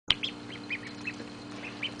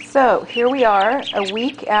So here we are, a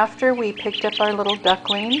week after we picked up our little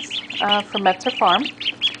ducklings from Metzer Farm,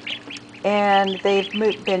 and they've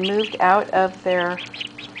been moved out of their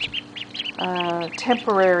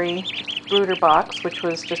temporary brooder box, which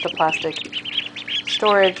was just a plastic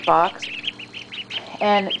storage box,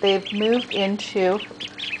 and they've moved into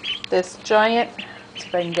this giant, let's see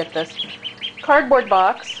if I can get this, cardboard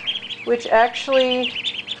box, which actually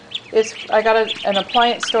is, I got an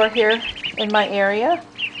appliance store here in my area.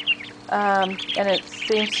 And it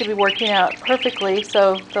seems to be working out perfectly,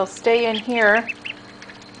 so they'll stay in here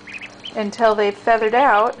until they've feathered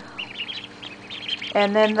out,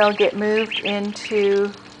 and then they'll get moved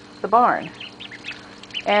into the barn.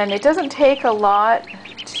 And it doesn't take a lot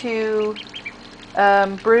to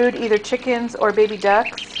brood either chickens or baby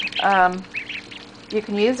ducks. You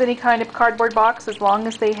can use any kind of cardboard box as long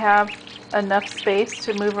as they have enough space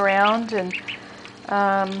to move around, and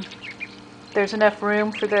there's enough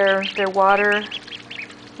room for their water,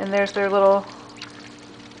 and there's their little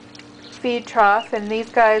feed trough. And these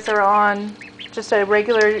guys are on just a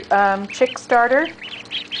regular chick starter,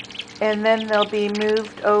 and then they'll be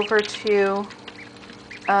moved over to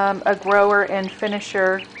a grower and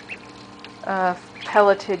finisher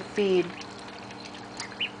pelleted feed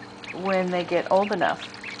when they get old enough.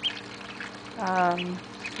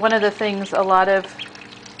 One of the things a lot of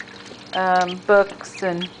books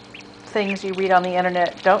and things you read on the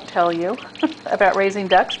internet don't tell you about raising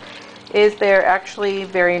ducks is they're actually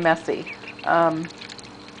very messy.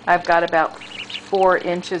 I've got about 4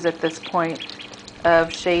 inches at this point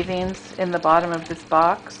of shavings in the bottom of this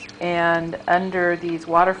box, and under these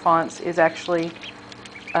water fonts is actually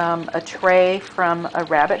a tray from a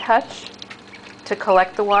rabbit hutch to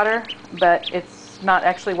collect the water, but it's not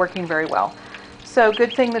actually working very well. So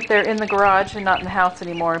good thing that they're in the garage and not in the house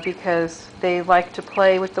anymore, because they like to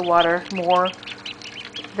play with the water more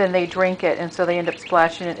than they drink it, and so they end up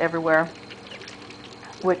splashing it everywhere,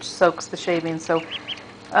 which soaks the shavings. So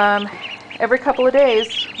every couple of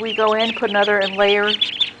days we go in, put another layer,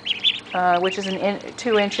 which is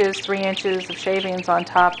 2 inches, 3 inches of shavings on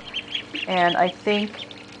top, and I think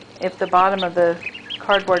if the bottom of the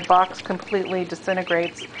cardboard box completely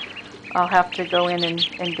disintegrates, I'll have to go in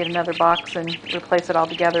and get another box and replace it all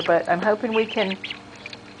together. But I'm hoping we can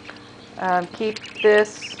keep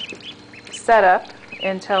this set up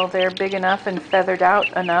until they're big enough and feathered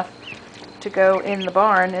out enough to go in the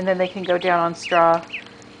barn, and then they can go down on straw,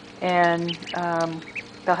 and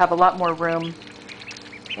they'll have a lot more room,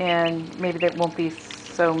 and maybe that won't be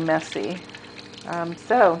so messy.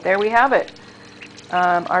 So there we have it.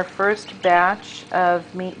 Our first batch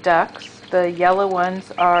of meat ducks. The yellow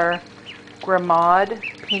ones are Gramade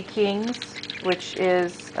Pekings, which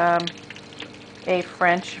is a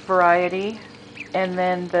French variety, and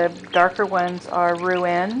then the darker ones are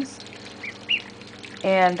Rouens,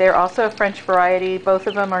 and they're also a French variety. Both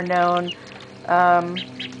of them are known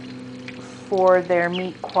for their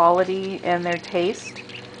meat quality and their taste,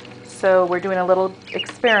 so we're doing a little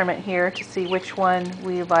experiment here to see which one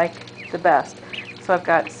we like the best. So I've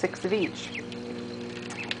got 6 of each,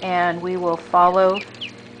 and we will follow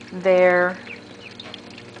their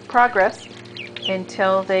progress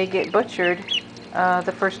until they get butchered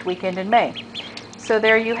the first weekend in May. So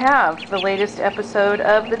there you have the latest episode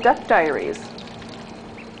of the Duck Diaries.